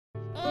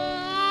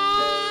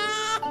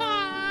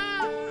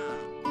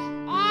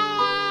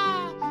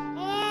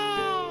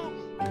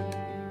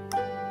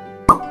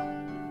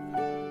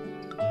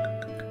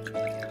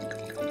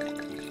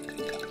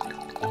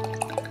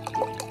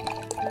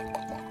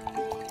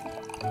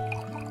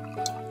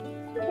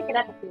it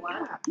up if you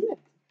want. Yeah.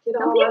 Get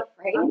Don't all be up.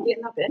 afraid. I'm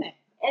getting up in it.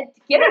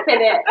 Get up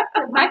in it.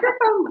 The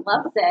microphone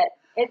loves it.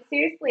 It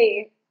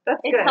seriously,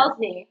 That's it good. tells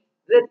me.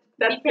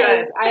 That's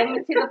because good. I'm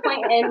to the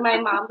point in my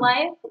mom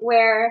life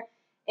where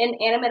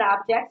inanimate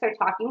objects are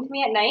talking to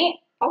me at night.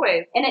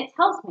 Always. And it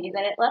tells me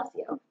that it loves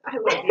you. I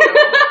love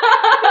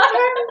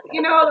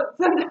you.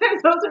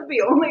 Sometimes those are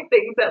the only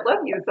things that love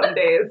you some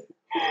days.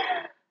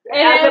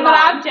 Inanimate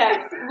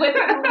objects with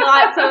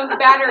lots of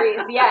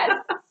batteries, yes,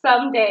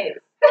 some days.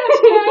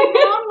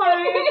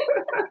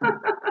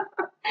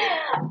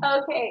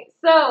 Okay,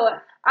 so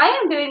I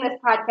am doing this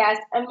podcast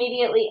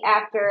immediately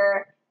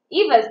after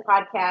Eva's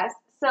podcast.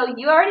 So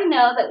you already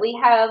know that we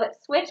have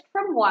switched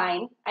from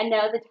wine. I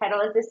know the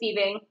title is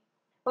deceiving,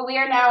 but we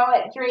are now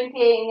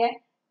drinking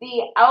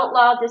the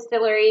Outlaw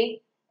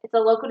Distillery. It's a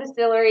local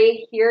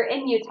distillery here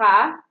in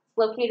Utah. It's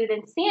located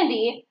in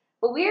Sandy,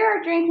 but we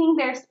are drinking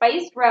their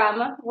spiced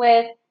rum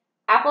with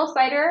apple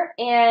cider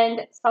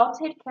and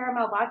salted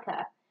caramel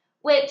vodka,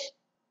 which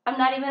I'm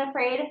not even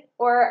afraid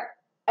or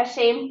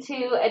ashamed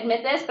to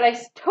admit this, but I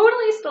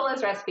totally stole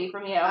this recipe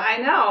from you. I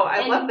know.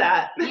 I love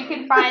that. You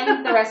can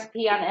find the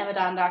recipe on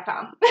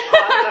Amazon.com.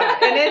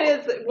 Awesome. And it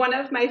is one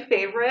of my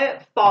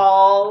favorite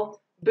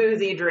fall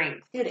boozy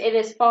drinks. Dude, it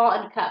is fall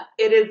in a cup.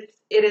 It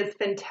is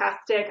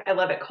fantastic. I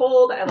love it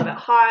cold. I love it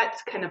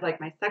hot. Kind of like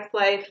my sex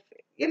life.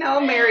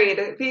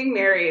 Being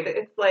married,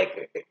 it's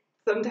like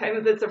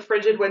sometimes it's a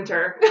frigid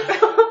winter.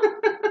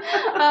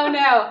 Oh,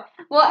 no.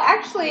 Well,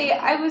 actually,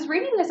 I was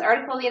reading this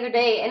article the other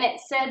day, and it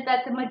said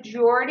that the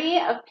majority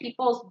of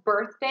people's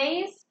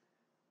birthdays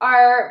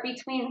are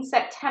between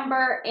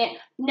September and...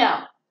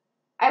 No.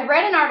 I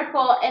read an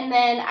article, and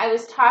then I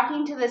was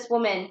talking to this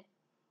woman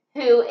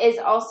who is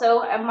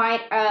also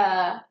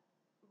a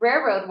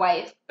railroad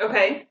wife.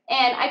 Okay.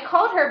 And I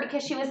called her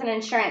because she was an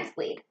insurance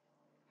lead.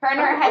 Her and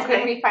her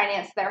husband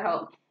refinanced their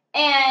home.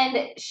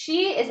 And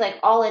she is like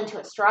all into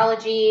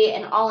astrology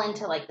and all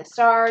into like the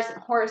stars and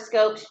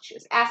horoscopes. She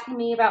was asking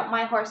me about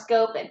my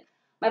horoscope and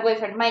my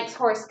boyfriend Mike's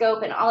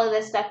horoscope and all of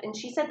this stuff. And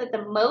she said that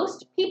the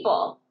most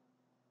people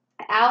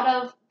out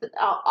of,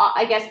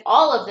 I guess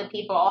all of the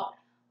people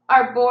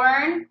are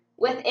born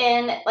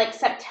within like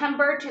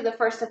September to the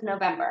 1st of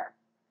November.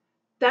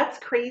 That's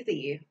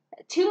crazy.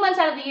 2 2 months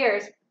out of the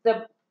year,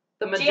 the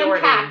majority.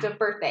 Jam-packed of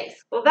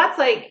birthdays. Well, that's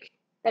like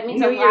that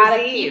means New a lot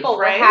Year's of people Eve,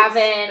 right? were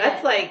having...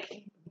 That's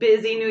like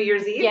busy New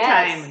Year's Eve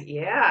time.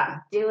 Yeah.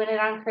 Doing it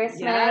on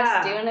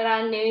Christmas, doing it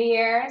on New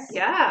Year's.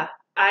 Yeah.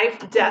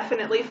 I've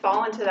definitely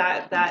fallen to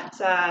that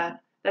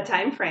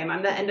time frame.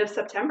 I'm the end of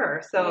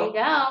September. So there you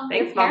go.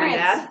 Thanks, Mom and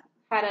Dad.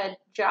 Had a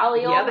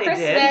jolly old they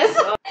Christmas. Did.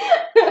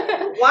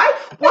 Why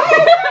is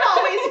that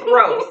always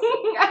gross?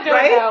 I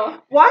don't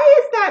know. Why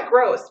is that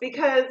gross?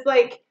 Because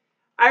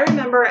I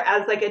remember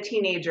as a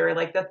teenager,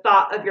 the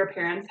thought of your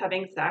parents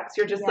having sex,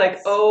 you're just like,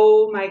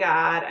 oh my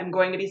God, I'm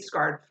going to be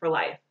scarred for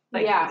life.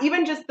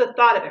 Even just the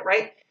thought of it,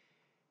 right?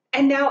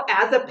 And now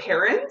as a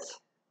parent,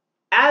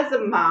 as a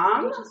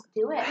mom, you just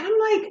do it. And I'm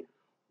like,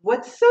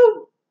 what's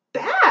so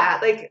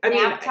bad?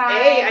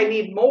 I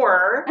need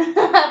more.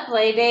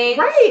 Play dates.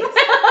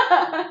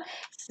 Right.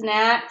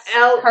 Snacks.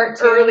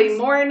 Cartoons. Early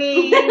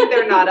morning.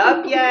 They're not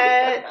up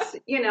yet.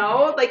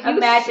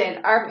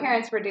 Imagine our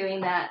parents were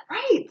doing that.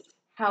 Right.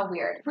 How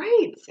weird.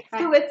 Right.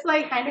 So it's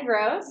kind of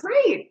gross.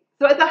 Right.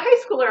 So as a high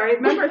schooler, I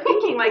remember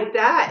thinking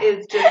that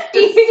is just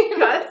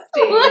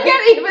disgusting. Look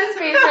at Eva's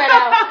face right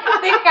now.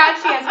 Thank God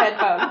she has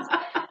headphones.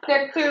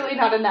 They're clearly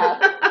not enough.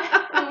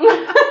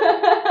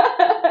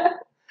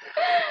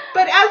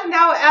 But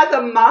as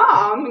a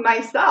mom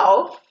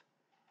myself,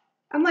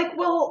 I'm like,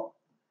 well,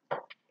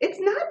 it's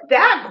not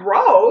that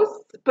gross,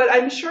 but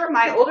I'm sure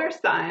my older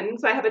son,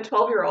 so I have a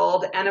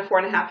 12-year-old and a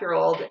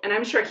 4.5-year-old, and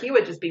I'm sure he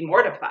would just be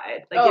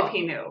mortified, if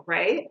he knew,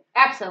 right?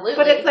 Absolutely.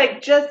 But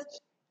it's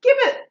just give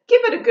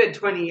it a good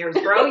 20 years,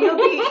 bro. You'll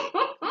be,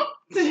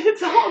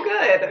 it's all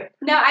good.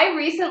 No, I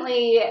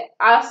recently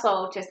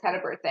also just had a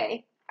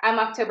birthday. I'm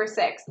October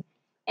 6th,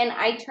 and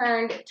I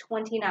turned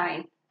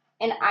 29,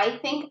 and I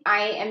think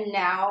I am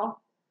now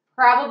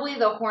probably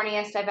the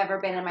horniest I've ever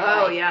been in my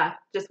life. Oh, yeah.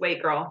 Just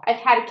wait, girl. I've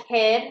had a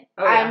kid.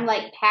 Oh, yeah. I'm,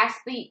 past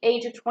the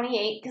age of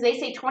 28, because they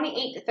say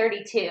 28 to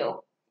 32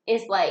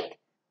 is,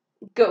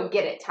 go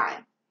get it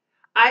time.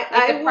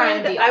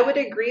 I would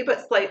agree,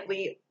 but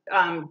slightly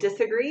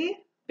disagree,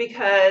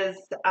 because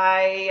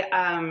my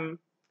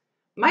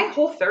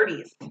whole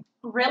 30s.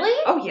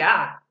 Really? Oh,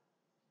 yeah.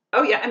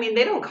 Oh, yeah. I mean,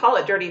 they don't call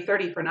it Dirty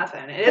 30 for nothing.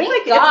 And Thank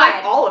it's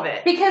like all of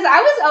it. Because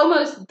I was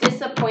almost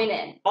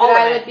disappointed that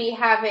I would be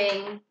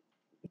having...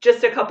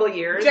 Just a couple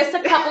years. Just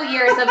a couple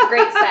years of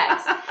great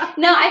sex.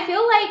 No, I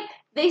feel like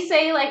they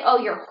say, oh,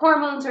 your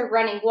hormones are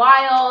running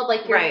wild,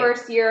 your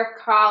first year of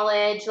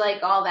college,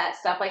 all that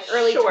stuff,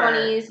 early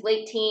 20s,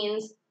 late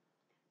teens.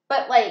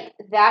 But,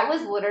 that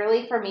was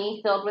literally, for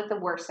me, filled with the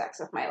worst sex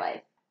of my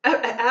life.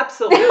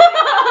 Absolutely.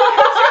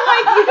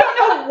 Because you're you don't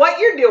know what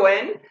you're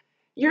doing.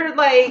 you're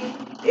like,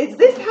 is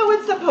this how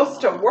it's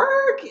supposed to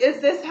work? Is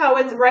this how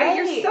it's right?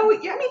 You're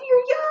you're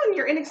young,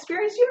 you're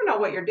inexperienced, you don't know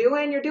what you're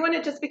doing. You're doing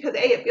it just because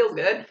A, it feels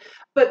good,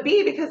 but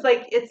B, because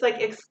like it's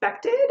like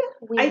expected.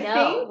 We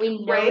know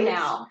right?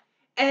 now.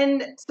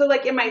 And so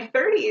like in my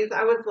 30s,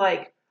 I was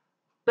like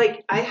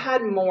I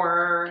had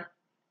more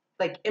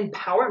like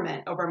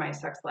empowerment over my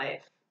sex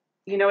life.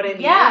 You know what I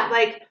mean? Yeah.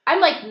 Like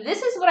I'm like,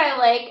 this is what I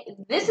like.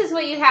 This is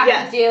what you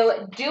have to do.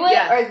 Do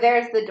it or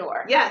there's the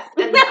door. Yes.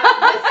 And this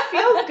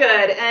feels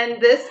good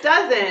and this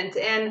doesn't.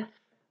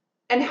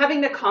 And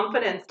having the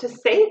confidence to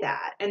say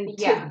that and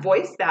to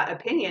voice that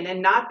opinion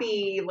and not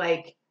be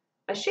like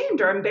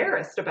ashamed or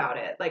embarrassed about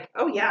it. Like,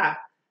 oh yeah,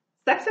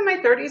 sex in my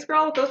 30s,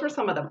 girl, those were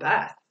some of the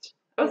best.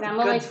 I'm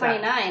only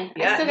 29.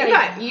 Yeah, I still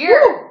got a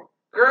year. Woo,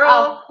 girl.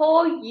 A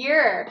whole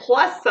year.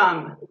 Plus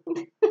some.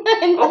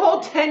 A whole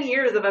 10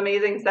 years of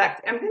amazing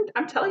sex.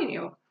 I'm telling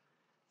you,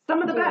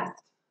 some of the best.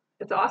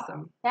 It's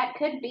awesome. That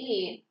could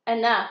be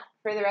enough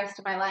for the rest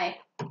of my life.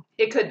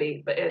 It could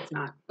be, but it's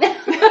not.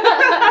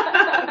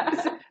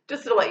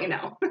 Just to let you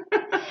know.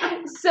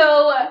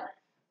 So,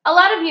 a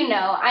lot of you know,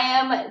 I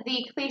am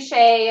the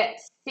cliche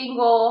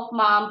single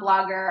mom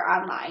blogger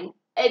online.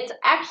 It's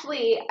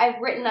actually, I've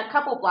written a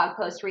couple blog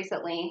posts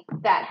recently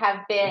that have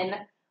been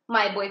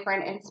my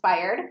boyfriend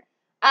inspired.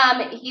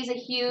 He's a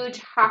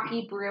huge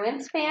hockey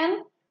Bruins fan,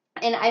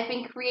 and I've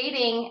been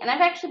creating, and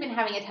I've actually been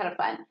having a ton of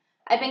fun.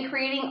 I've been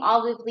creating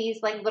all of these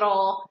like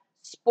little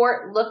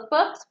sport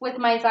lookbooks with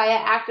my Zaya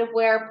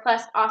activewear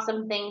plus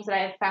awesome things that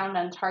I've found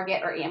on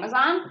Target or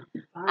Amazon.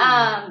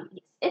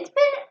 It's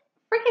been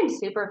freaking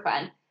super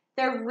fun.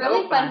 They're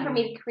really fun for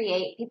me to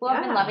create. People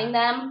have been loving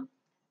them.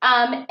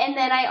 And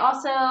then I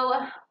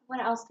also, what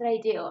else did I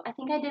do? I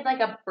think I did like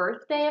a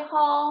birthday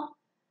haul.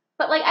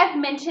 But like I've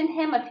mentioned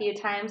him a few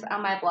times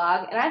on my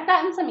blog, and I've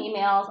gotten some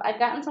emails. I've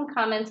gotten some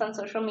comments on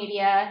social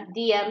media,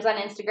 DMs on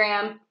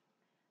Instagram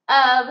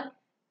of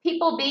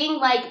people being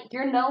like,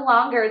 you're no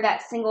longer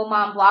that single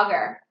mom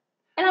blogger.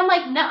 And I'm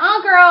like,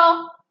 nuh-uh,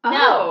 girl.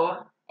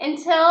 No.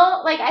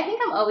 Until, like, I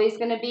think I'm always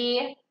going to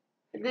be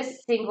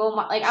this single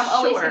mom. Like, I'm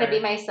always going to be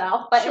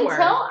myself. But until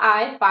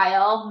I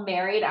file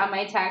married on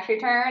my tax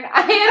return,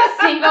 I am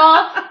single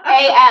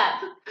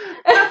AF.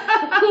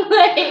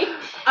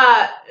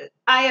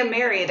 I am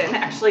married and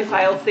actually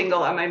filed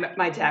single on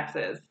my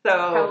taxes.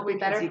 So probably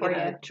better for you.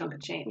 A chunk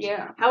of change.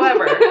 Yeah.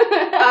 However,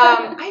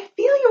 I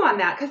feel you on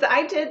that because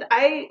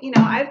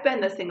I've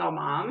been the single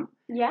mom.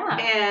 Yeah.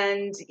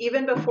 And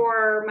even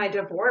before my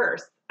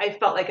divorce, I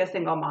felt like a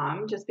single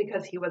mom just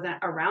because he wasn't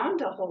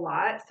around a whole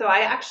lot. So I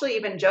actually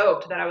even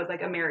joked that I was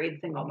like a married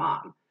single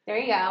mom. There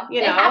you go.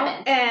 It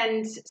happens.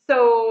 And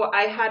so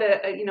I had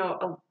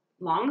a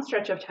long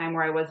stretch of time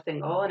where I was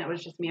single and it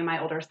was just me and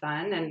my older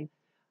son.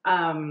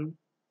 And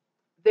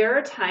there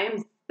are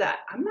times that,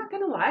 I'm not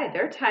going to lie,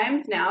 there are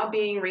times now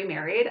being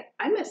remarried,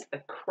 I miss the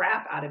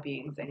crap out of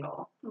being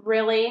single.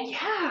 Really?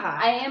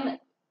 Yeah.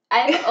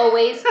 I've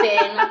always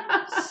been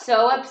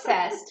so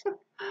obsessed.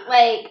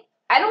 Like,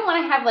 I don't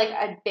want to have like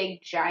a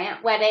big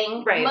giant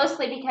wedding. Right.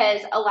 Mostly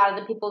because a lot of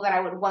the people that I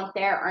would want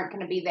there aren't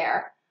going to be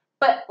there.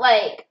 But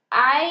like,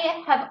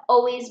 I have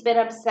always been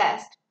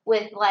obsessed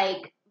with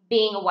like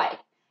being a wife.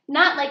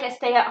 Not like a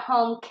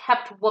stay-at-home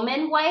kept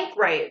woman wife.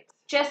 Right.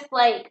 Just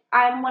like,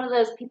 I'm one of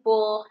those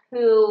people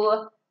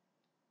who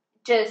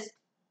just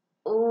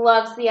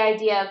loves the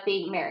idea of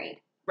being married.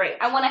 Right.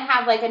 I want to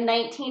have like a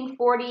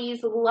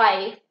 1940s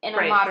life in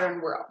a modern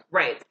world.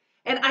 Right.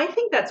 And I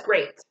think that's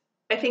great.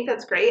 And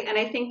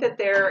I think that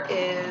there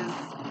is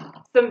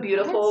some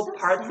beautiful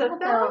parts of that.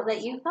 Though,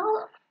 that you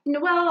felt.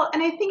 Well,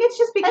 and I think it's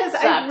just because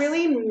I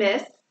really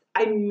miss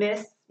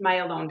my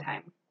alone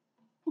time.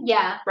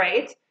 Yeah.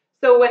 Right?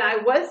 So when I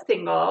was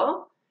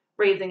single,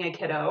 raising a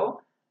kiddo,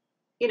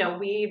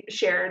 we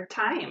shared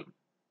time,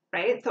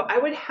 right? So I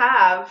would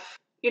have,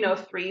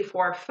 3,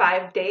 4,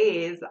 5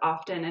 days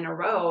often in a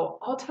row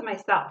all to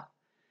myself.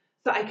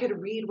 So I could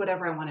read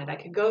whatever I wanted. I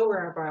could go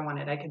wherever I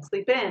wanted. I could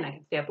sleep in. I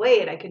could stay up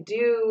late. I could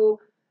do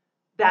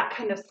that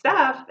kind of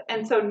stuff.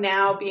 And so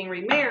now being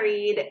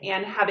remarried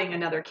and having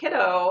another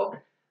kiddo,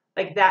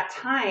 like that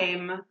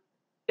time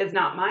is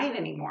not mine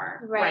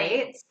anymore.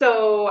 Right?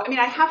 So, I mean,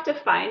 I have to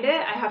find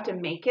it. I have to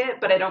make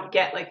it, but I don't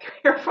get like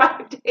 3 or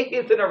 5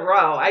 days in a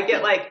row. I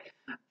get like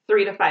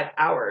 3 to 5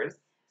 hours.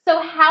 So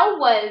how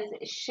was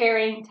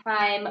sharing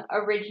time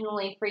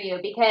originally for you?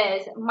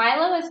 Because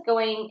Milo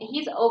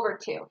he's over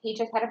 2. He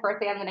just had a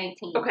birthday on the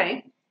 19th.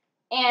 Okay.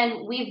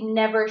 And we've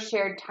never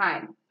shared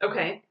time.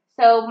 Okay.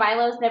 So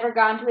Milo's never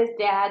gone to his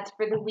dad's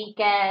for the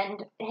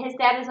weekend. His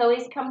dad has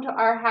always come to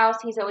our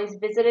house. He's always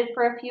visited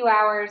for a few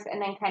hours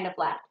and then kind of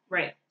left.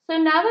 Right. So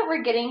now that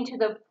we're getting to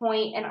the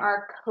point in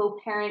our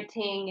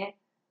co-parenting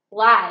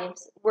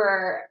lives,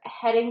 we're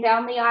heading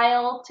down the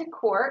aisle to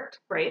court.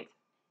 Right.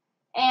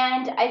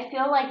 And I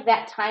feel like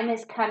that time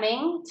is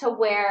coming to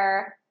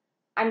where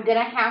I'm going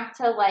to have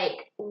to,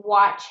 like,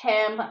 watch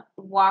him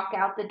walk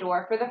out the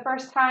door for the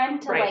first time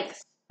to, like,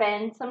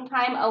 spend some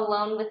time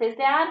alone with his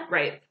dad.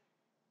 Right.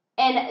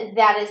 And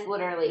that is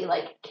literally,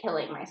 like,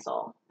 killing my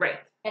soul. Right.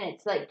 and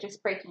it's like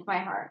just breaking my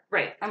heart.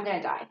 Right. I'm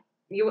gonna die.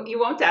 You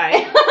won't die.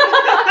 I'm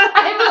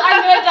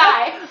gonna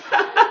die.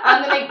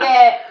 I'm gonna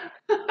get.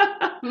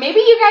 Maybe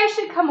you guys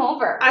should come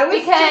over. I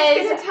was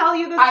just gonna tell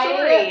you the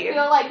story. I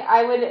feel like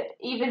I would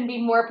even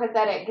be more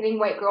pathetic getting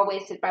white girl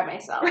wasted by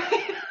myself.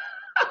 Right.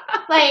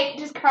 Like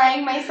just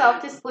crying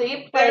myself to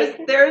sleep.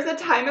 Like there's a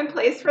time and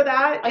place for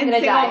that in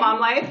single mom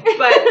life,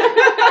 but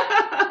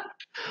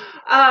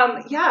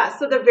yeah.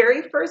 So the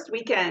very first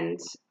weekend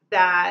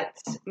that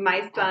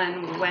my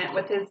son went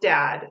with his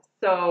dad,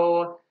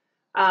 so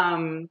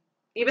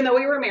even though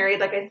we were married,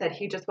 like I said,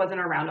 he just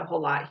wasn't around a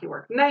whole lot. He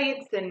worked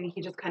nights and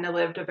he just kind of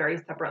lived a very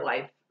separate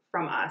life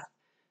from us.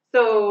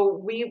 So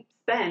we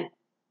spent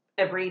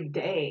every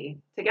day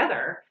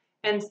together.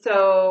 And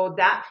so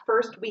that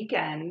first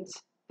weekend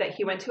that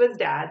he went to his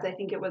dad's, I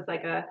think it was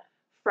like a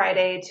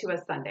Friday to a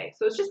Sunday.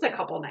 So it's just a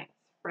couple nights,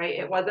 right?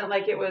 It wasn't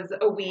like it was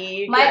a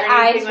week. My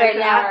eyes right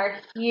now are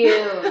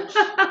huge.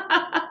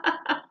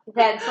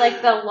 That's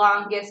like the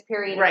longest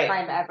period of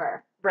time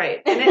ever. Right.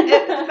 And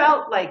it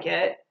felt like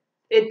it.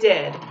 It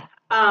did.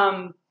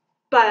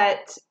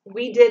 But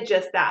we did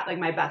just that. Like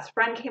my best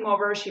friend came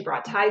over. She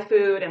brought Thai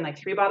food and like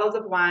 3 bottles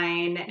of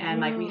wine.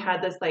 And like we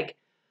had this like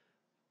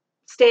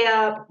stay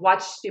up,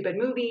 watch stupid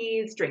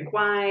movies, drink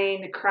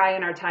wine, cry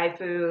in our Thai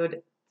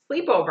food,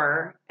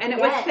 sleepover. And it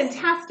was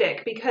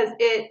fantastic because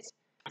it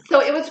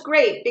was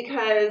great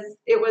because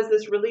it was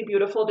this really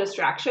beautiful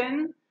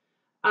distraction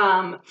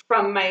from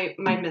my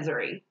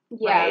misery.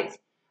 Yeah. Right.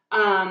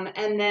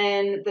 And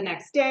then the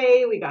next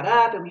day we got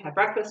up and we had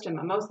breakfast and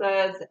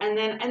mimosas. And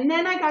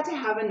then I got to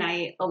have a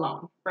night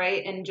alone.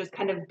 Right. And just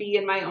kind of be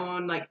in my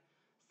own like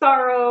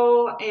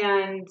sorrow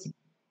and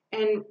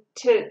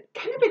to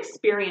kind of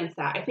experience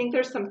that. I think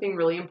there's something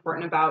really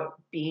important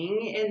about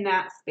being in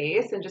that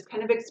space and just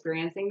kind of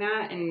experiencing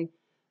that and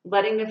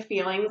letting the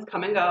feelings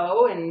come and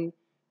go and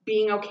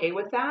being okay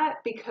with that,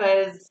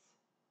 because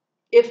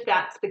if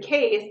that's the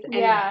case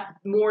and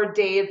more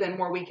days and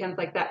more weekends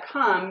like that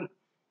come,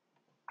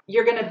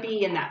 you're going to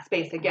be in that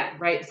space again,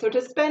 right? So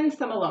to spend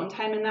some alone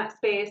time in that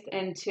space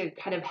and to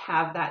kind of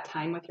have that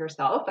time with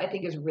yourself, I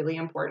think is really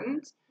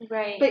important.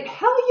 Right. But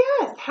hell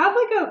yes, have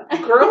like a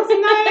girls'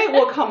 night.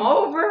 We'll come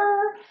over.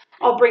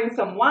 I'll bring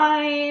some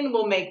wine.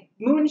 We'll make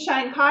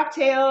moonshine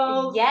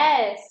cocktails.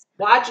 Yes.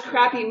 Watch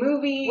crappy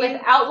movies. With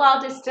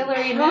Outlaw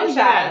Distillery moonshine.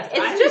 Yes.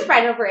 It's just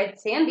right over at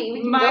Sandy.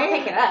 We can go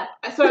pick it up.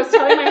 So I was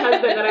telling my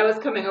husband that I was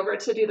coming over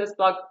to do this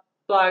blog.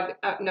 We're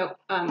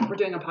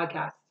doing a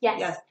podcast.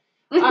 Yes.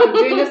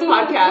 Doing this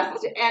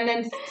podcast and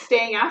then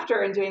staying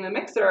after and doing the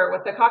mixer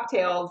with the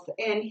cocktails.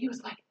 And he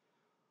was like,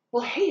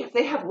 well, hey, if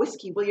they have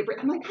whiskey, will you bring?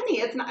 I'm like,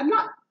 honey, I'm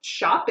not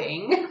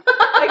shopping.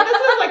 Like,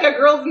 this is like a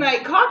girls'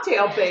 night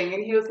cocktail thing.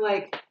 And he was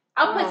like,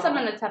 I'll put some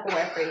in a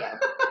Tupperware for you.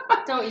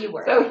 Don't you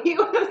worry. So he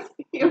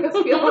was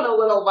feeling a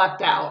little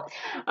left out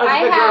of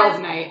the girls'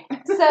 night.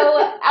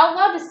 So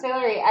Outlaw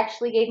Distillery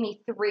actually gave me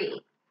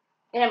 3.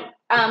 And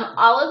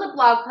all of the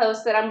blog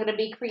posts that I'm going to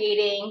be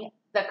creating,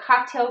 the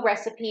cocktail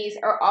recipes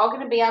are all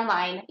going to be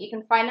online. You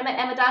can find them at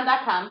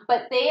emmadon.com.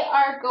 But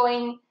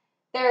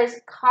there's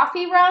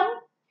coffee rum,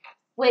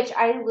 which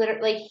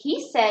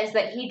he says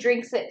that he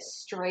drinks it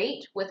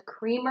straight with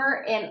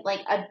creamer and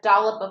like a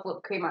dollop of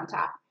whipped cream on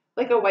top.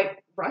 Like a white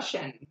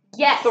Russian.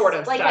 Yes. Sort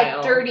of like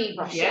style. A dirty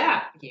Russian.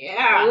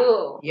 Yeah.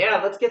 Ooh.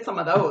 Yeah, let's get some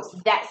of those.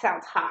 That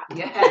sounds hot.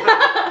 Yeah.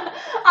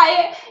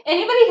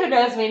 Anybody who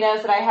knows me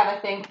knows that I have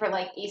a thing for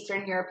like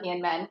Eastern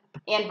European men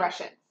and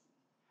Russians.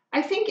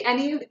 I think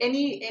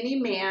any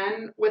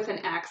man with an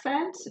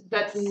accent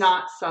that's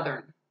not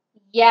Southern.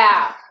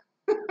 Yeah.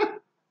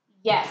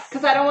 Yes.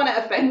 Because I don't want to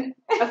offend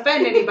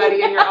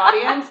anybody in your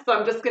audience, so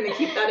I'm just going to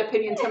keep that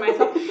opinion to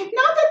myself. Not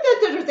that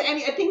there's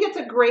any. I think it's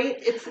a great.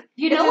 It's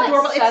adorable.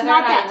 What Southern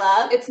I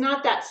love? It's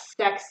not that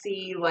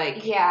sexy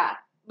like. Yeah,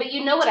 but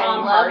you know what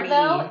Tom I love Hardy.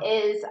 though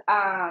is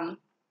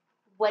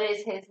what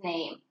is his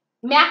name?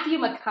 Matthew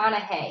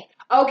McConaughey.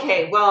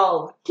 Okay,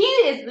 well, he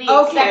is the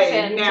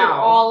exception to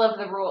all of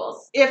the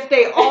rules. If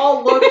they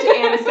all looked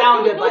and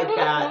sounded like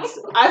that,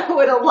 I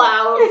would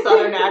allow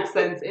Southern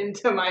accents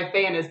into my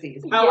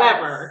fantasies.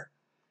 However,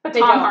 but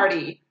Tom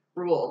Hardy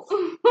rules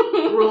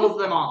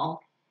them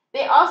all.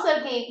 They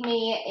also gave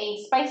me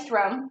a spiced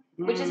rum,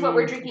 which is what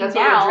we're drinking now. That's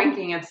what we're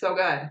drinking. It's so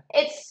good.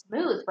 It's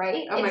smooth,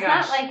 right? Oh my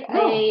gosh. It's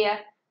not like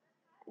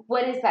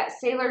what is that,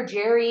 Sailor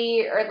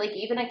Jerry or like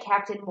even a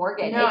Captain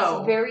Morgan. No.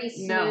 It's very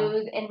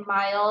smooth and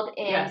mild,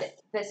 and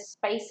the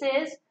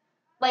spices,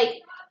 like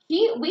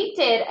we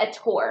did a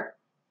tour.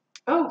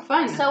 Oh,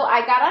 fun. So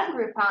I got on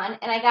Groupon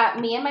and I got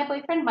me and my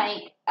boyfriend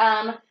Mike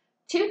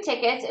 2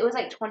 tickets. It was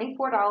like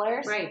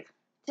 $24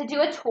 to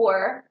do a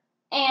tour,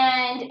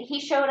 and he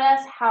showed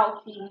us how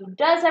he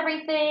does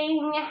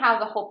everything, how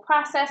the whole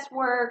process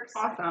works.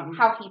 Awesome.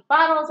 How he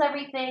bottles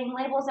everything,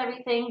 labels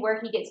everything, where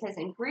he gets his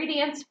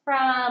ingredients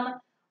from.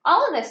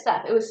 All of this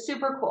stuff. It was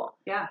super cool.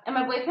 Yeah. And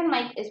my boyfriend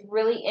Mike is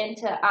really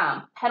into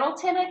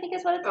Pendleton, I think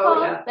is what it's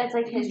called. Yeah. That's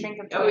like his drink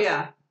of choice. Oh,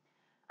 yeah.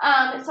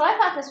 So I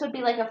thought this would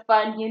be like a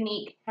fun,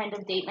 unique kind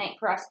of date night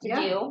for us to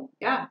do.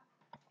 Yeah.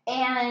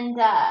 And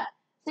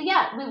So,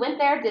 yeah, we went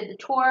there, did the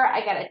tour.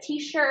 I got a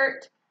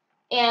T-shirt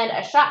and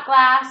a shot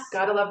glass.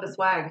 Gotta love the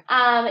swag.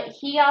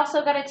 He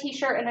also got a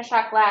T-shirt and a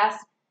shot glass.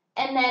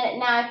 And then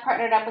now I've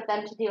partnered up with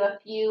them to do a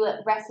few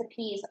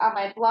recipes on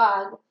my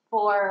blog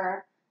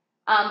for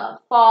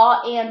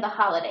fall and the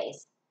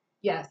holidays.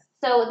 Yes.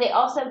 So they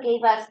also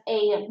gave us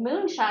a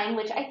moonshine,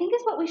 which I think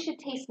is what we should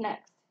taste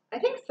next. I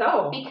think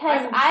so.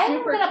 Because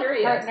I'm going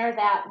to partner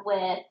that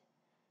with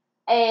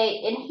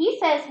and he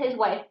says his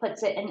wife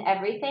puts it in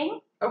everything.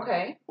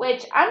 Okay.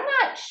 Which I'm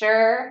not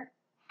sure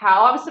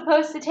how I'm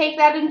supposed to take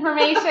that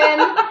information.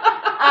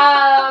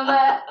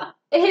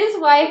 His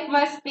wife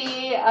must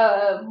be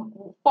a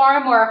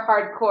far more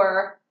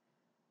hardcore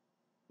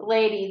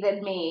lady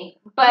than me.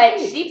 But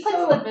she puts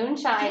the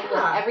moonshine with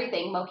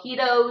everything.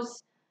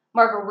 Mojitos,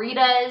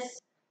 margaritas.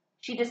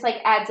 She just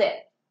adds it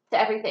to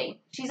everything.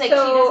 She's like, she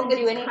doesn't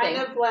do anything. It's kind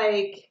of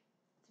like...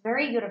 It's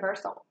very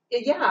universal.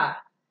 Yeah.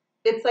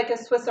 It's like a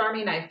Swiss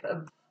Army knife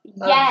of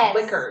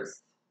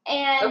liquors.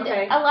 And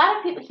a lot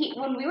of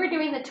people, when we were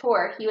doing the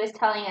tour, he was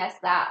telling us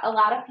that a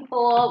lot of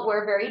people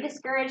were very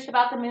discouraged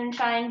about the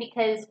moonshine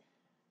because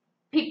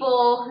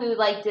people who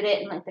did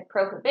it in the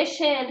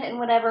Prohibition and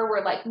whatever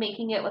were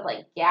making it with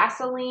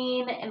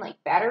gasoline and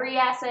battery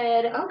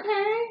acid.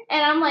 Okay.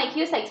 And I'm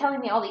he was telling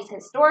me all these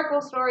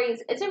historical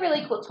stories. It's a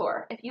really cool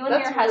tour. If you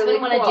and your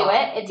husband want to do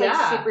it,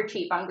 it's super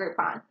cheap on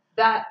Groupon.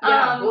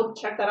 We'll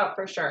check that out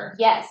for sure.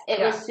 Yes, it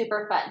was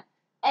super fun.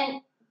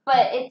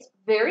 But it's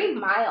very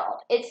mild.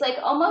 It's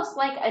almost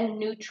like a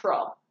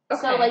neutral. Okay.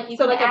 So you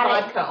can like a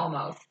add vodka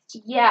almost.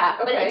 Yeah,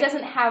 but it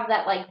doesn't have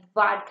that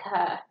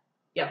vodka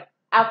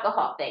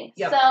alcohol thing.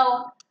 Yep.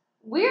 So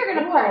we're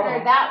gonna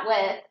partner that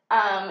with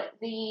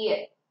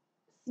the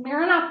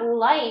Smirnoff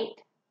Light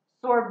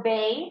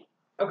sorbet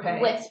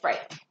with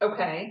Sprite.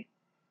 Okay.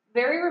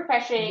 Very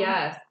refreshing.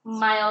 Yes.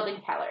 Mild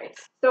in calories.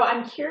 So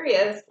I'm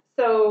curious.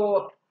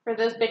 So for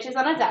those bitches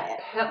on a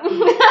diet.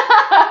 Those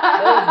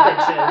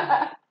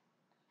bitches.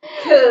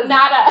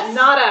 Not us.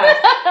 Not us.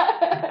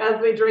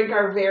 As we drink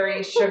our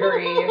very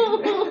sugary.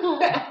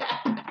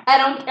 I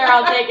don't care.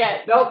 I'll take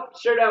it. Nope.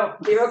 Sure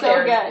don't. Zero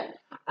cares. So good.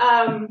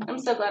 I'm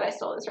so glad I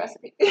stole this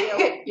recipe for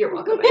you. You're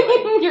welcome.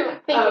 Thank you.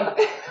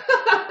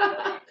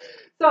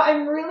 So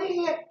I'm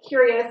really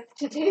curious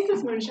to taste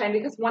this moonshine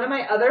because one of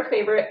my other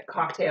favorite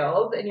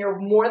cocktails, and you're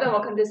more than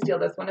welcome to steal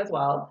this one as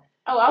well.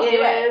 Oh, I'll do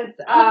it.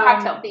 I'm a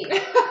cocktail thief.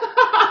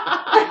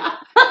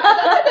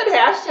 That's a good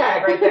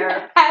hashtag right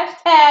there.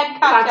 Hashtag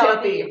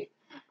cocktail thief.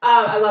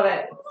 I love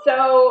it.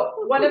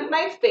 So one of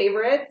my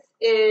favorites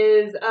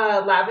is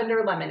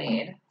lavender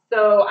lemonade.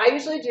 So I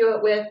usually do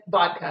it with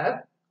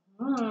vodka,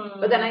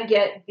 but then I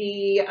get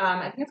the,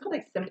 I think it's called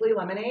Simply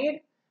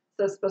Lemonade.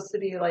 So it's supposed to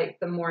be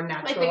the more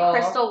natural. Like the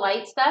Crystal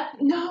Light stuff?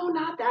 No,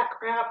 not that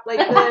crap.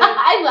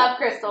 I love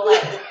Crystal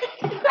Light.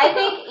 I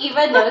think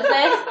Eva knows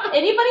this.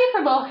 Anybody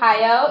from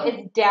Ohio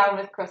is down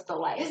with Crystal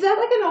Light. Is that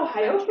an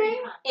Ohio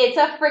thing? It's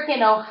a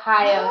freaking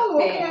Ohio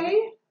thing.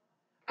 Okay.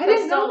 I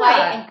Crystal didn't know Light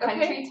that. and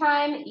Country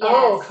Time, yes.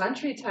 Oh,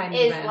 Country Time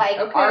is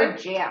our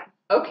jam.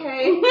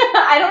 Okay.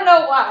 I don't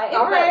know why.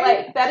 All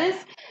right. But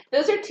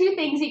those are two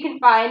things you can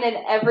find in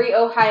every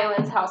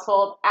Ohioan's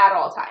household at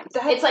all times.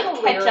 It's like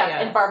hilarious.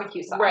 Ketchup and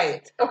barbecue sauce.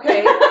 Right.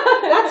 Okay.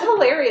 That's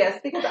hilarious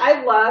because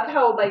I love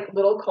how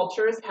little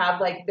cultures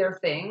have their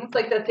things.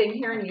 The thing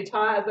here in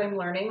Utah, as I'm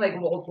learning,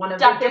 one of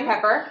Dr.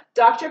 Pepper.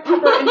 Dr.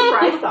 Pepper and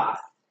fry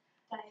sauce.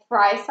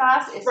 Fry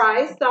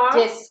sauce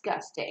is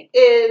disgusting.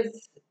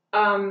 Is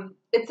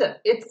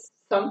it's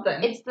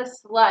something. It's the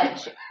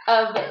sludge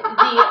of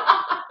the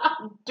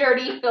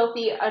dirty,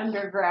 filthy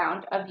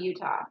underground of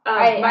Utah.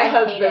 My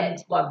husband hate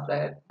it. loves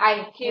it.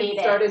 I hate it. He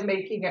started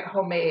making it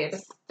homemade.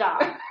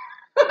 Stop.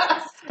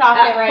 Stop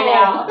it right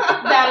now.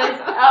 That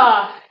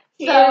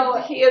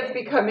is, he is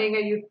becoming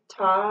a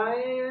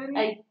Utahian.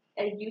 A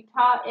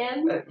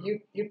Utahian?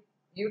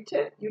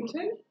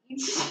 Utin?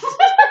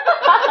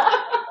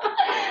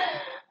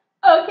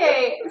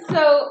 Okay,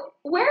 so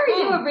where are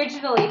you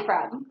originally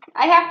from?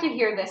 I have to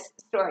hear this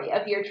story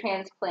of your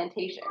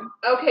transplantation.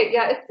 Okay,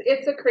 yeah,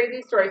 it's a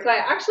crazy story. So I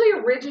actually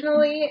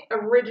originally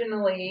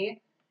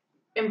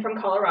am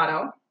from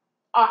Colorado.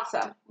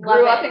 Awesome.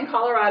 Grew up in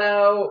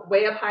Colorado,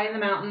 way up high in the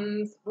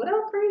mountains. What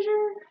else,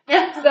 Fraser?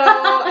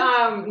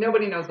 So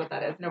nobody knows what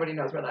that is. Nobody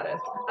knows where that is.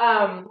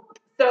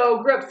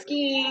 So grew up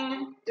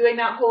skiing, doing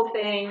that whole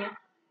thing,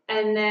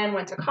 and then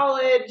went to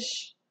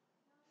college.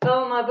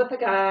 Fell in love with a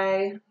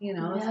guy, this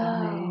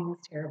thing was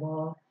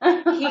terrible.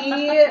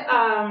 He,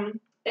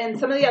 and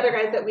some of the other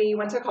guys that we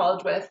went to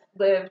college with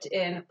lived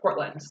in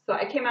Portland. So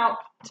I came out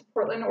to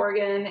Portland,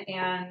 Oregon,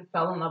 and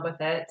fell in love with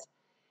it,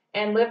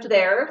 and lived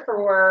there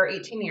for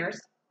 18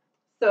 years.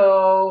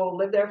 So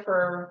lived there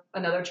for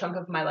another chunk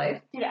of my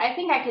life. Dude, I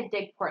think I could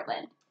dig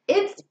Portland.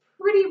 It's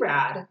pretty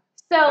rad.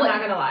 So I'm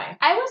not gonna lie.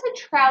 I was a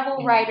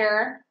travel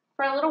writer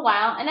for a little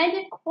while, and I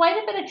did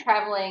quite a bit of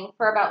traveling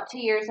for about 2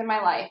 years in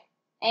my life.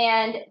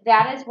 And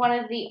that is one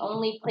of the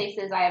only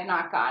places I have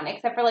not gone,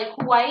 except for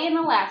Hawaii and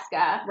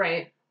Alaska.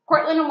 Right.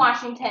 Portland and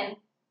Washington,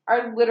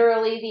 are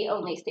literally the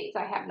only states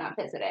I have not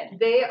visited.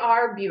 They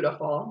are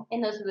beautiful.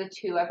 And those are the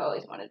two I've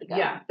always wanted to go.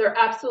 Yeah, they're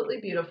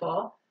absolutely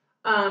beautiful.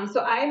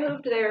 So I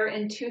moved there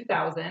in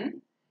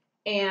 2000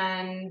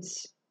 and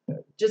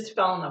just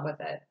fell in love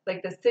with it.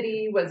 Like, the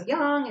city was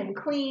young and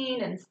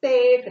clean and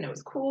safe, and it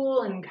was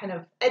cool and kind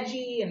of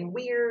edgy and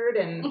weird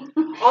and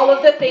all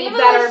of the things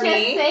that are me. Eva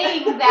was just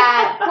saying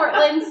that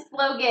Portland's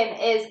slogan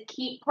is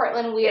 "Keep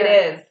Portland Weird."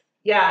 It is.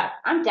 Yeah.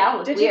 I'm down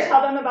with Did weird. you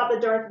tell them about the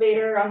Darth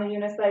Vader on the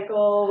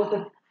unicycle with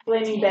the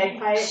flaming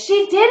bagpipes?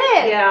 She did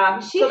it. Yeah.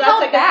 She so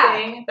that's a good back.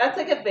 thing. That's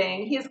a good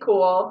thing. He's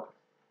cool.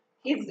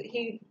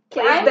 He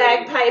plays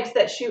bagpipes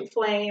that shoot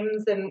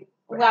flames and.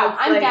 Wow,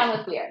 I'm down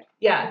with weird.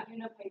 Yeah.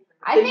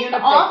 I think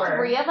all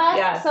three of us.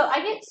 Yes. So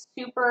I get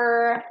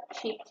super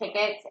cheap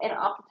tickets, and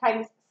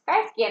oftentimes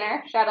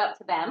Skyscanner, shout out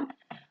to them,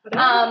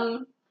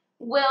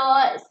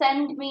 will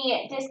send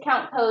me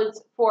discount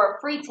codes for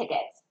free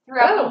tickets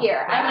throughout the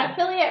year. I'm an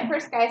affiliate for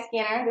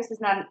Skyscanner. This is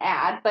not an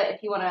ad, but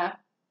if you want to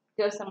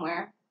go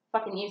somewhere,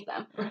 fucking use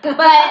them. But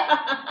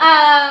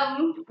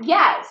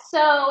yeah,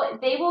 so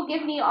they will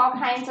give me all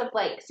kinds of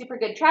like super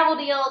good travel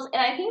deals,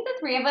 and I think the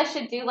three of us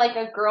should do like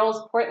a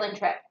girls' Portland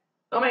trip.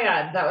 Oh my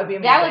god, that would be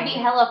amazing. That would be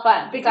hella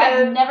fun. Because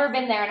I've never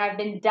been there and I've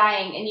been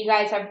dying, and you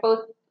guys have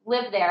both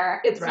lived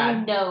there. It's so rad.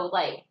 You know,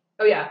 like,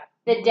 oh yeah,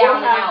 the down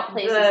and out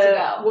places to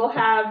go. We'll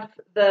have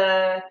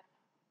the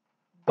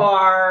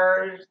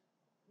bar,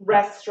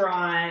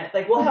 restaurant,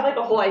 like we'll have like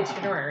a whole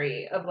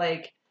itinerary of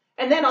like,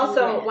 and then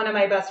also one of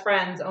my best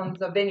friends owns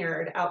a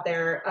vineyard out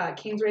there,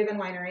 Kingsraven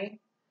Winery.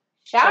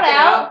 Shout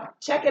out.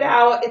 Check it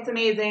out. It's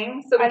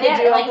amazing. So we could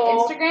do like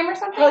Instagram or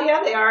something? Oh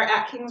yeah, they are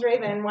at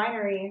Kingsraven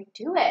Winery.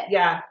 Do it.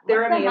 Yeah,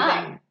 they're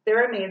amazing.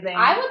 They're amazing.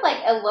 I would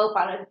like elope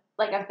on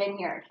a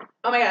vineyard.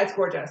 Oh my god, it's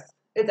gorgeous.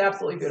 It's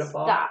absolutely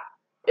beautiful. Stop.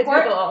 It's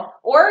beautiful.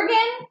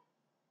 Oregon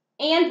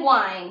and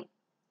wine.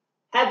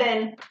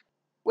 Heaven.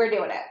 We're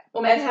doing it.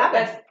 We'll make it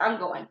happen. I'm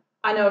going.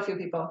 I know a few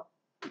people.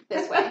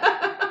 This way.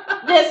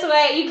 This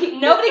way.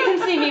 Nobody can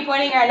see me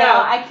pointing right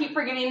now. I keep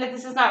forgetting that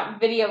this is not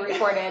video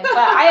recorded, but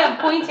I am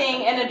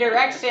pointing in a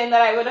direction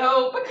that I would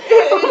hope would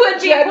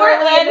be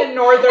Portland. In the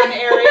northern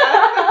area.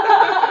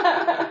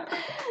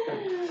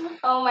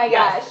 Oh my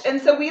gosh.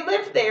 And so we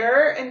lived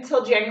there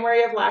until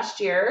January of last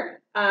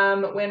year,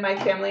 when my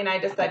family and I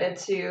decided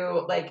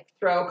to like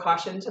throw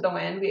caution to the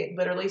wind. We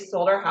literally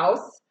sold our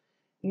house,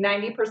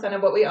 90%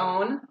 of what we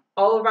own,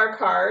 all of our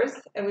cars,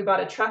 and we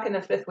bought a truck and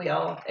a fifth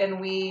wheel,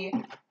 and we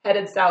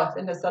headed south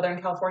into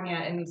Southern California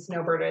and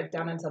snowbirded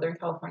down in Southern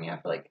California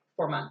for like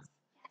 4 months.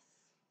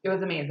 It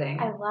was amazing.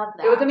 I love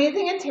that. It was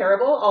amazing and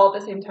terrible all at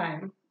the same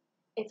time.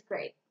 It's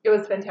great. It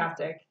was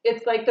fantastic.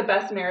 It's like the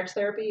best marriage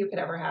therapy you could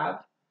ever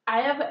have.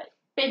 I have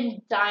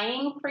been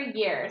dying for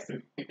years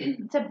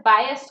to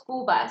buy a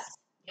school bus.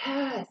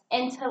 Yes.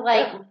 And to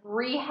like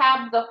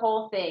rehab the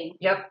whole thing.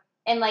 Yep.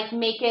 And like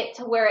make it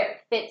to where it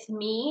fits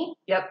me.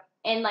 Yep.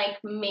 And like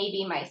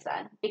maybe my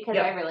son, because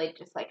I really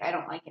just like I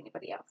don't like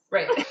anybody else.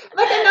 Right. Like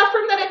enough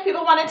room that if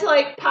people wanted to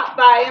like pop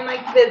by and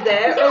like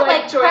visit or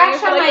like join crash you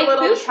for on like my a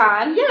little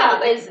futon,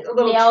 like is a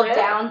little nailed trip.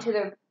 down to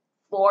the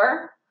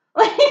floor.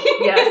 Like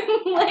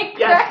like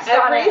yes.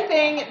 on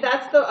Everything. it.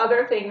 That's the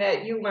other thing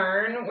that you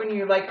learn when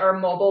you like are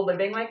mobile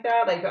living like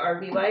that, like the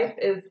RV life,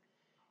 is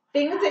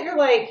things that you're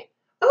like,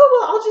 oh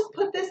well, I'll just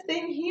put this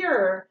thing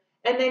here,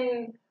 and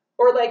then.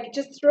 Or like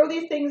just throw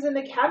these things in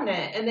the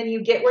cabinet, and then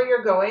you get where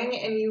you're going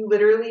and you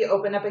literally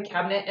open up a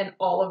cabinet and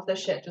all of the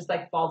shit just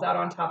like falls out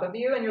on top of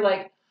you and you're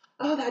like,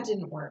 oh, that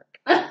didn't work.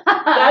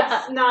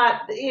 That's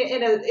not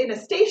in a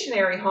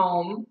stationary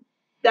home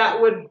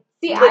that would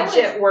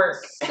legit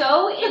work.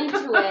 So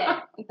into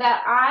it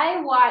that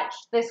I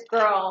watched this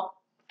girl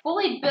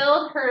fully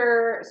build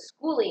her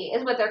schoolie,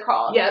 is what they're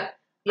called. Yep.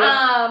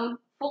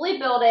 Fully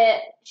build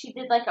it. She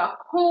did like a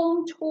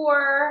home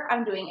tour.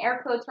 I'm doing air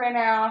quotes right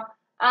now.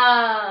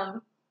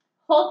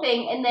 Whole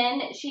thing, and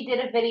then she did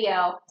a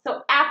video.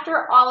 So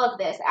after all of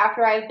this,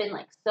 after I've been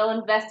like so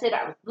invested,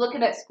 I was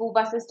looking at school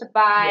buses to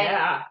buy.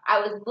 Yeah. I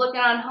was looking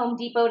on Home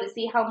Depot to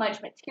see how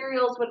much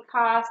materials would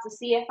cost, to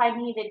see if I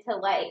needed to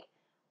like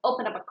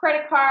open up a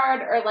credit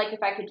card or like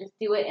if I could just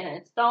do it in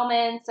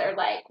installments or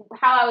like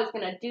how I was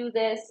gonna do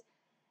this.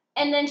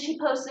 And then she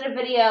posted a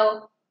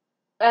video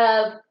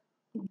of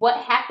what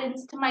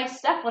happens to my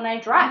stuff when I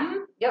drive.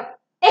 Mm-hmm. Yep.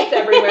 It's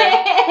everywhere.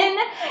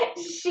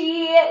 And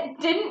she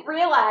didn't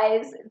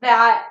realize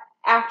that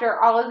after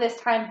all of this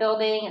time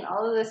building and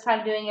all of this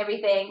time doing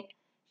everything,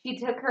 she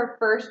took her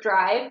first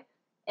drive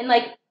and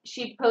like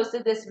she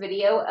posted this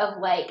video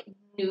of like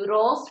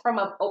noodles from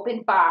an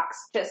open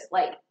box just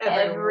like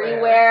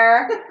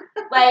everywhere.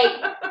 Like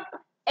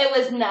it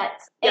was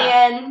nuts.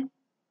 Yeah. And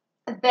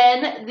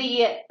then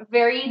the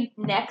very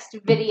next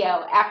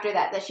video after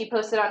that she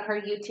posted on her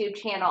YouTube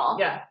channel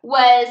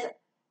was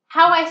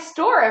how I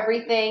store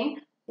everything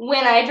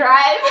when I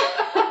drive.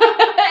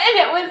 And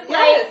it was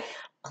like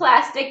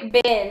plastic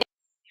bin. Just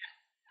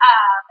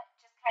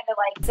kind of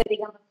like sitting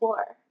on the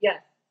floor.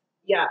 Yes.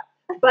 Yeah.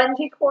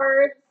 Bungee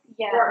cords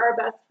were our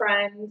best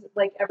friend.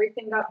 Like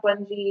everything got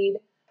bungeed.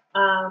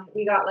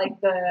 We got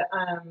like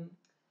the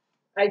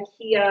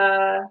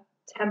IKEA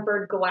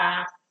tempered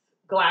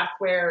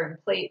glassware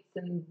and plates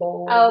and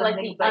bowls Oh, and like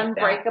things the like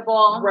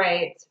unbreakable.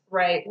 that.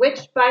 Right.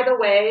 Which, by the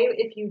way,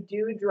 if you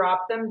do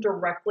drop them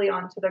directly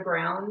onto the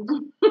ground,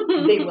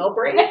 they will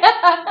break. But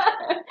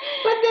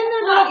then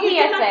they're Little not.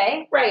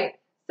 PSA. Right.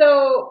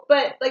 So,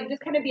 but like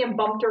just kind of being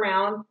bumped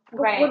around.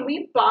 Right. When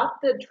we bought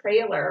the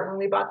trailer, when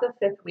we bought the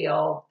fifth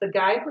wheel, the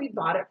guy who we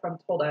bought it from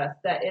told us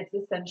that it's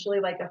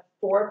essentially like a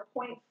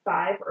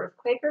 4.5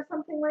 earthquake or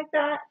something like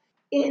that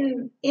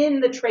in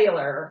the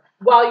trailer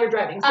while you're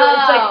driving. So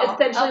it's like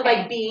essentially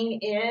like being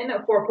in a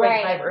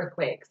 4.5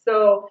 earthquake.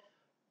 So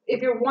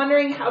if you're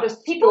wondering how to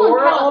people store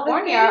in all the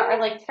California things, are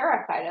like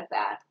terrified of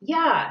that.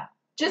 Yeah.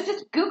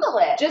 Just Google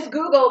it. Just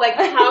Google like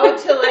how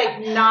to like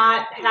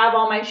not have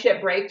all my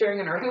shit break during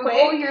an earthquake.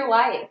 Google your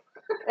life.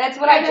 That's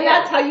what I do. And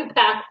that's how you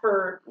pack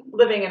for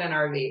living in an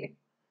RV.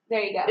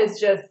 There you go. Is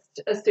just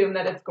assume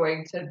that it's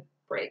going to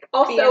break.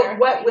 Also,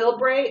 what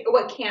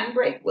can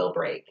break will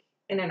break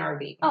in an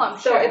RV. Oh, I'm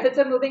sure. So if it's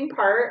a moving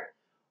part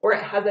or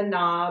it has a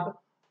knob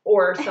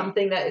or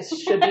something that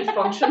should be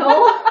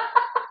functional,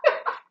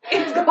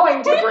 it's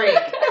going to break.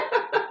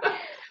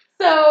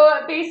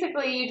 So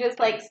basically, you just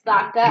like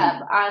stock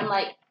up on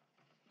like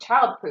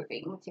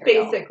childproofing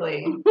material.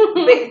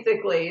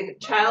 Basically,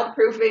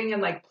 childproofing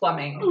and like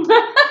plumbing.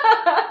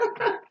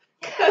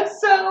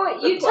 So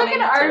you took an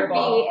RV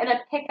terrible. and a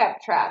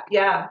pickup truck.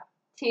 Yeah.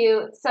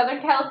 To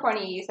Southern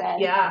California, you said.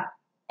 Yeah.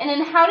 And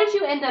then how did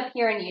you end up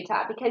here in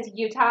Utah? Because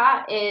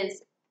Utah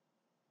is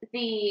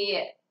the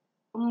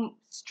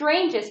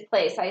strangest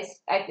place I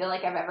feel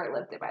like I've ever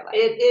lived in my life.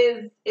 It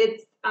is.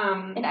 It's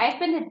And I've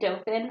been to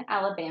Dothan,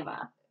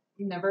 Alabama.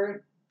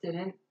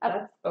 Didn't.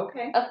 That's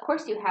okay. Of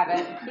course you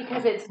haven't,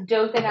 because it's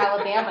Dothan,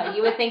 Alabama.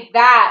 You would think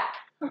that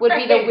would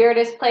be the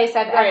weirdest place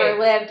I've ever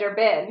lived or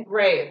been.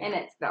 Right. And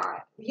it's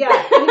not. Yeah.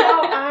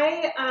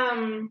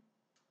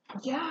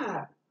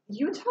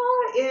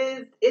 Utah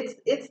is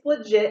it's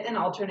legit an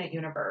alternate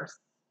universe.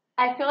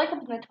 I feel like I'm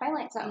in the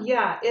Twilight Zone.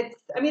 Yeah,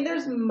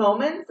 there's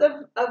moments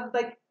of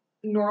like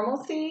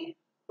normalcy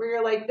where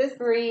you're like this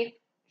brief,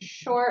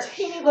 short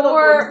little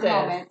glimpses.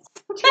 Moments.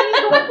 Teeny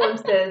little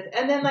glimpses.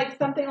 And then like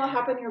something will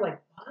happen and you're like,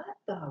 what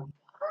the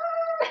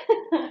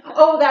what?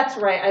 Oh, that's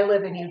right. I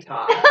live in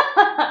Utah.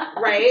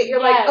 Right?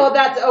 You're like, oh,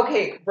 that's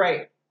okay,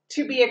 right.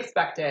 To be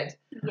expected.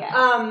 Yes.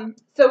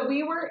 So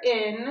we were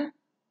in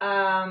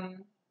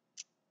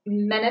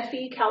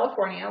Menifee,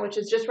 California, which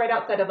is just right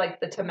outside of like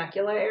the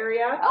Temecula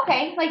area.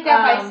 Okay, like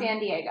down by San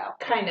Diego.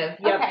 Kind of,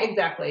 yep,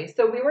 exactly.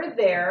 So we were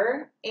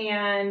there,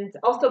 and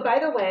also, by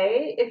the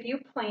way, if you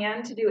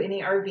plan to do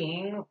any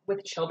RVing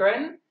with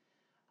children,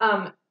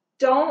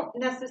 don't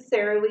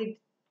necessarily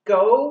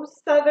go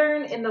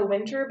southern in the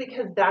winter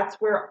because that's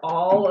where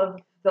all of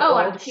the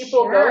old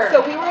people go.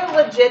 So we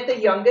were legit the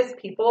youngest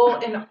people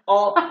in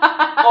all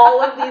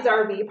of these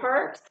RV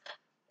parks.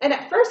 And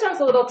at first I was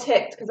a little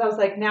ticked because I was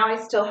like, now I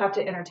still have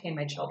to entertain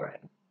my children,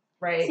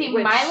 right? See,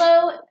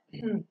 Milo,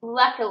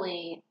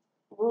 luckily,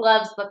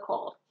 loves the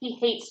cold. He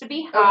hates to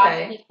be hot.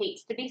 Okay. He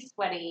hates to be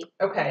sweaty.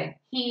 Okay.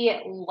 He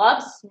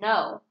loves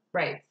snow.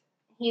 Right.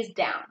 He's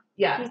down.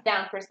 Yeah. He's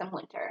down for some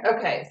winter.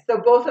 Okay.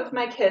 So both of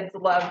my kids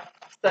love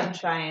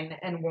sunshine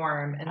and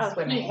warm and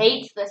swimming. He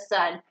hates the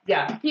sun.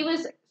 Yeah. He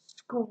was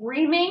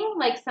screaming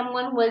like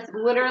someone was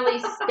literally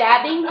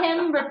stabbing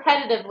him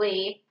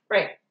repetitively.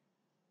 Right.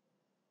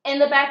 In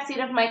the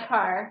backseat of my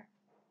car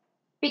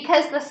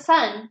because the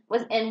sun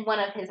was in one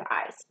of his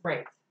eyes.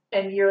 Right.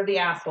 And you're the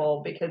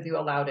asshole because you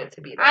allowed it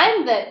to be there.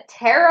 I'm the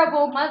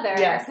terrible mother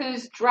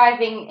who's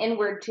driving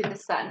inward to the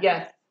sun.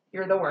 Yes.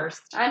 You're the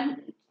worst. I'm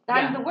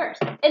the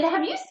worst. And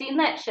have you seen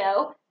that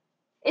show?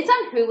 It's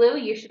on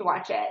Hulu. You should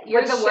watch it.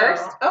 You're the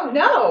worst. Oh,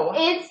 no.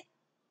 It's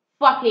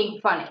fucking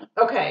funny.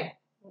 Okay.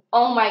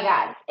 Oh, my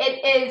God.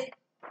 It is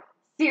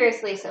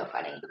seriously so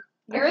funny.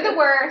 You're the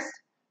worst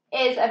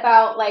is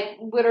about, like,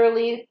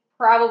 literally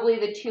probably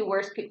the two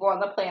worst people on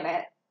the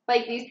planet.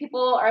 Like, these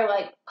people are,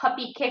 like,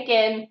 puppy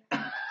kicking.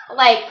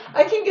 Like,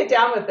 I can get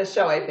down with this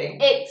show, I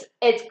think.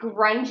 It's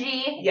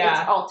grungy. Yeah.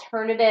 It's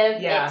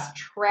alternative. Yeah. It's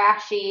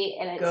trashy.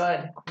 And it's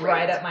good. Great.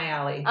 Right up my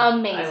alley.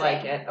 Amazing. I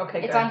like it. Okay,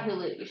 it's good. on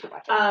Hulu. You should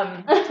watch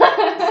it.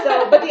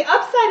 But the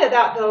upside of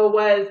that, though,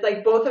 was,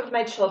 like, both of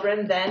my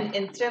children then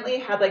instantly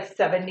had, like,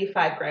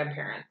 75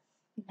 grandparents.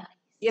 Nice.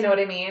 You know what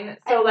I mean?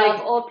 So, I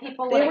love old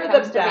people when it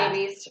comes to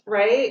babies.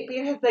 Right?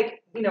 Because,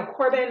 like,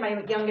 Corbin,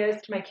 my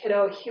youngest, my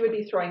kiddo, he would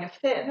be throwing a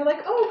fit. And they're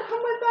like, oh,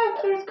 come with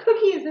us. There's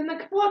cookies in the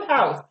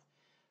clubhouse.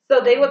 So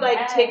they would,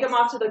 like, take them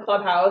off to the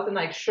clubhouse and,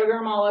 like, sugar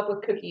them all up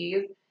with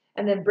cookies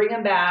and then bring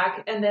them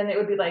back. And then it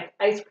would be, like,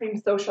 ice cream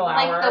social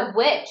hour. Like the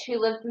witch who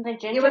lived in the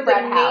gingerbread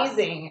house. It was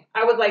amazing.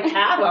 I would, like,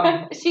 have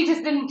them. She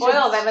just didn't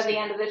boil them at the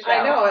end of the show.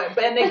 I know.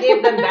 And they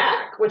gave them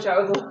back, which I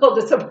was a little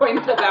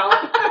disappointed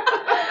about.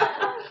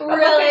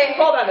 Really? Like,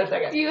 hold on a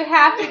second. Do you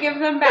have to give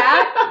them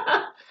back?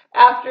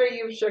 After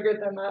you've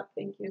sugared them up.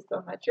 Thank you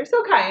so much. You're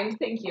so kind.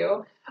 Thank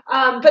you.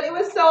 But it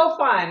was so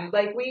fun.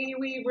 Like, we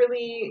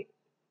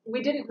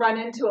didn't run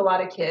into a lot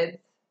of kids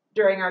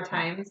during our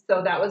time,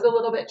 so that was a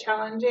little bit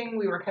challenging.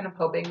 We were kind of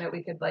hoping that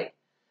we could, like,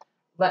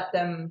 let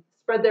them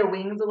spread their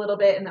wings a little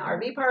bit in the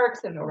RV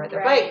parks and go ride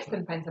their bikes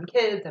and find some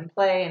kids and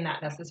play, and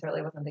that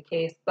necessarily wasn't the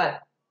case.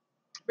 But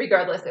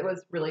regardless, it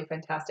was really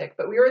fantastic.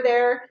 But we were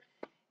there,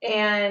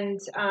 and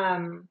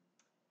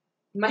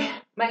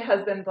my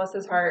husband, bless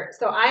his heart.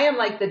 So I am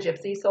like the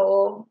gypsy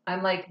soul.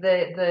 I'm like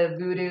the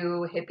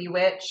voodoo hippie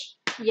witch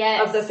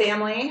of the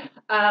family.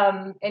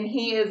 And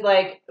he is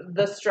like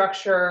the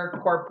structure,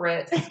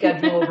 corporate,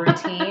 schedule,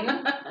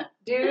 routine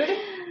dude,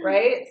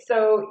 right?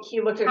 So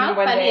he looked at me one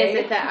day. How funny is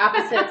it that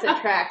opposites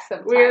attract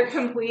sometimes? We're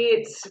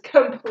complete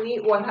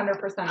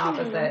 100%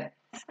 opposite.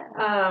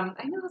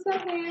 I know, it's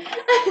that nice.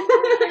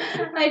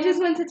 I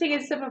just went to take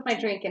a sip of my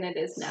drink and it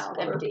is now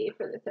empty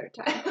for the third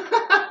time.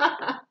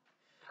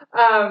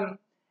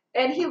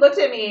 And he looked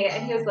at me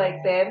and he was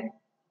like, babe,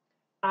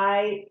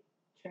 I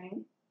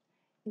train.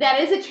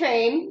 That is a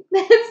train.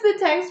 That's the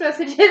text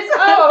messages.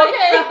 Oh,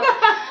 okay.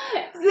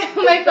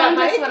 So my phone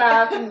just went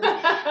off.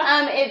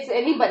 It's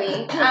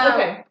anybody.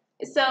 Okay.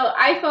 So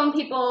iPhone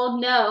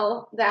people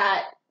know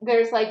that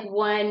there's like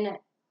one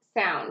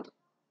sound,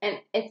 and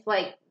it's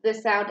like the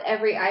sound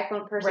every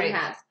iPhone person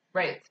has.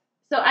 Right.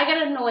 So I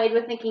got annoyed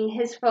with thinking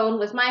his phone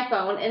was my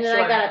phone, and then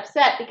I got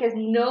upset because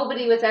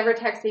nobody was ever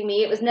texting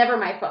me. It was never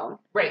my phone.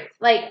 Right.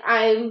 Like,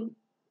 I'm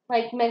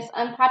like Miss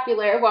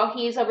Unpopular while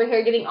he's over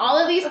here getting all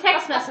of these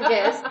text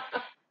messages.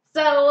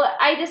 So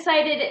I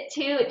decided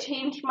to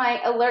change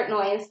my alert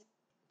noise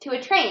to a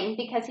train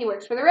because he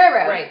works for the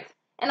railroad. Right.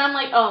 And I'm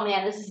like, oh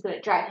man, this is going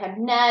to drive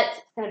him nuts.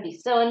 It's going to be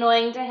so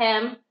annoying to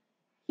him.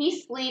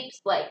 He sleeps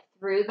like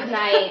through the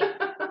night.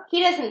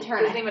 He doesn't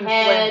turn a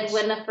head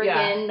when the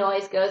freaking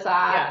noise goes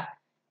off. Yeah.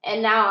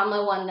 And now I'm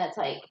the one that's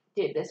like,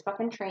 dude, this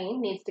fucking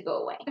train needs to go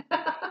away.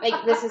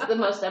 Like, this is the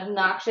most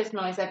obnoxious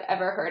noise I've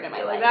ever heard in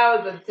my life.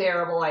 That was a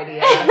terrible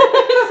idea.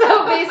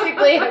 So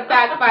basically, it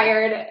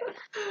backfired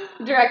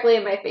directly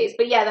in my face.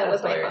 But yeah, that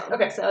was my phone.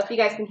 Okay. So if you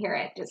guys can hear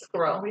it, just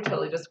squirrel. We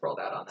totally just scrolled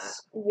out on that.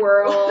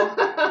 Squirrel.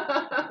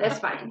 That's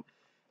fine.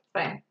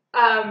 Fine.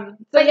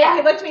 So yeah,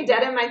 he looked me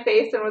dead in my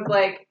face and was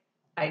like,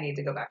 I need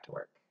to go back to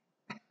work.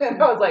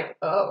 And I was like,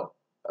 oh,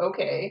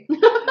 okay.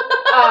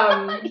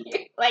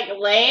 Like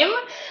lame?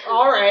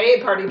 All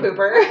right, party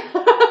pooper.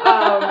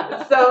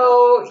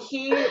 So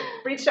he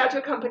reached out to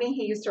a company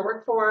he used to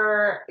work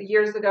for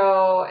years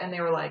ago, and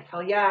they were like,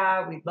 hell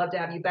yeah, we'd love to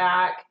have you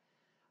back.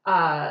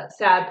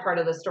 Sad part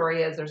of the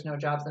story is there's no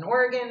jobs in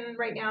Oregon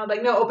right now,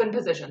 like no open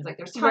positions. Like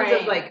there's tons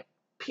of like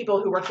people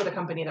who work for the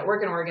company that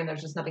work in Oregon.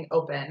 There's just nothing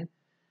open.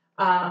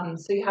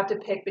 So you have to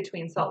pick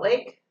between Salt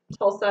Lake,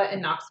 Tulsa,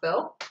 and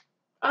Knoxville.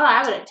 Oh,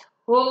 I would have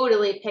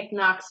totally picked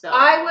Knoxville.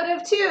 I would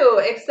have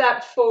too,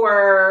 except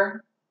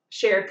for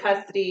shared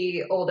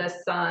custody,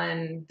 oldest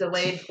son,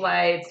 delayed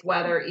flights,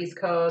 weather, East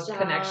Coast,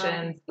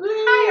 connections.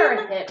 Hire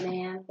a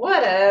hitman.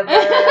 Whatever.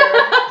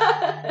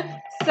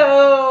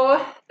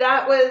 So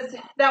that was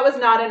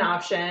not an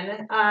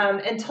option.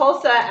 And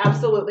Tulsa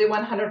absolutely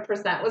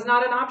 100% was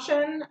not an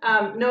option.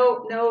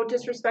 No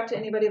disrespect to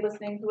anybody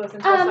listening who lives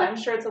in Tulsa. I'm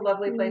sure it's a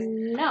lovely place.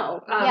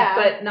 No.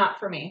 But not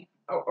for me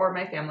or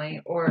my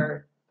family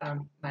or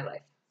my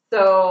life.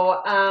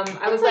 So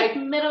I was like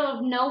middle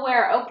of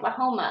nowhere,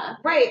 Oklahoma.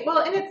 Right. Well,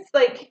 and it's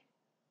like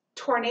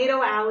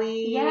Tornado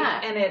Alley.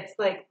 Yeah. And it's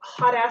like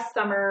hot ass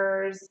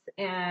summers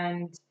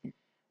and you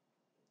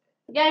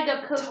gotta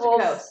go coast to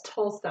coast.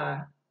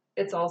 Tulsa.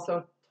 It's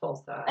also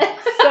Tulsa.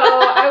 So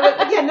I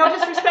was no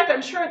disrespect.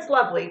 I'm sure it's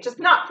lovely. Just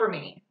not for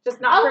me.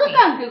 I'll look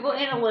on Google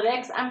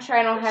Analytics. I'm sure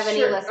I don't have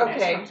any listeners.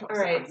 Okay. All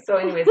right. So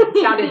anyways, it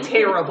sounded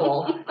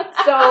terrible.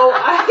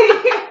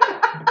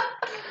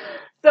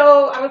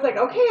 So I was like,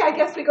 okay, I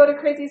guess we go to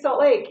Crazy Salt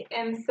Lake.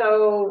 And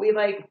so we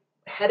like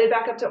headed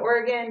back up to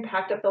Oregon,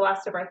 packed up the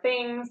last of our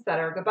things, said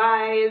our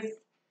goodbyes,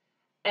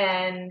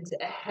 and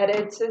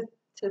headed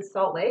to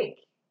Salt Lake.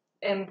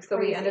 And so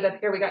we ended up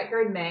here. We got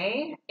here in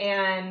May,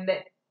 and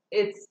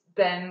it's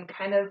been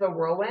kind of a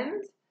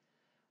whirlwind.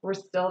 We're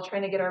still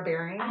trying to get our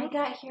bearings. I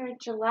got here in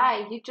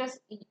July.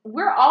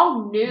 We're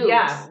all noobs.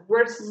 Yeah,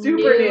 we're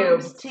super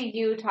noobs to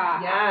Utah.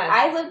 Yes.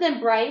 I lived in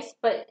Bryce,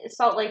 but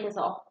Salt Lake is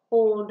a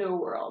whole new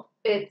world.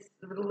 It's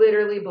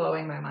literally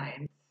blowing my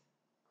mind.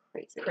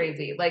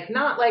 Crazy. Like,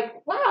 not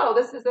like, wow,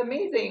 this is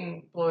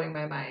amazing, blowing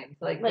my mind.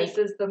 Like this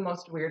is the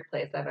most weird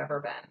place I've ever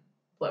been,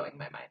 blowing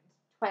my mind.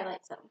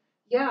 Twilight Zone.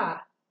 Yeah.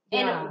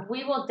 And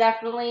we will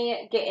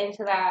definitely get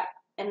into that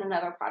in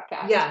another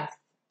podcast. Yes.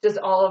 Just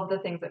all of the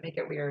things that make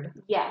it weird.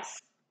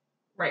 Yes.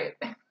 Right.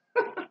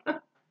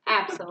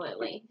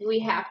 Absolutely. We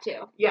have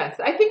to.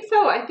 Yes, I think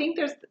so. I think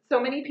there's so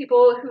many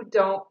people who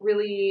don't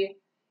really,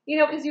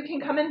 because you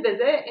can come and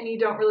visit and you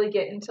don't really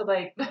get into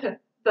like the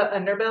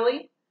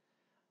underbelly.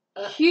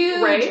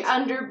 Huge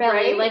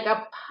underbelly, like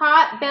a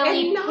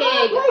pot-bellied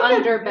pig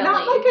underbelly.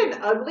 Not like an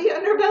ugly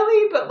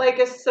underbelly, but like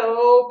a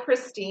so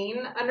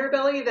pristine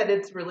underbelly that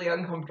it's really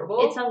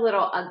uncomfortable. It's a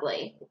little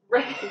ugly.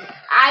 Right.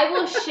 I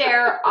will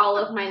share all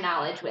of my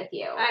knowledge with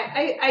you.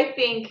 I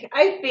think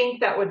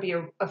that would be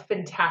a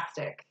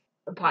fantastic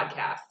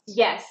podcast.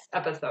 Yes.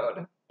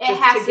 Episode. It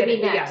has to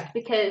be next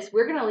because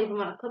we're going to leave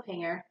them on a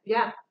cliffhanger.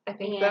 Yeah, I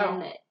think so.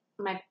 And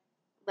my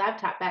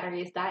laptop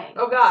battery is dying.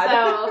 Oh, God.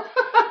 So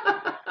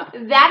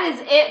That is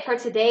it for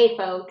today,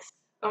 folks.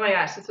 Oh my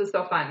gosh, this was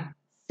so fun.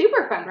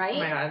 Super fun, right? Oh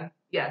my god.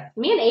 Yes.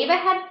 Me and Ava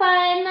had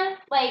fun.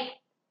 Like,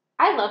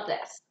 I love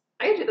this.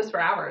 I could do this for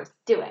hours.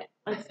 Do it.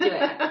 Let's do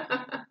it.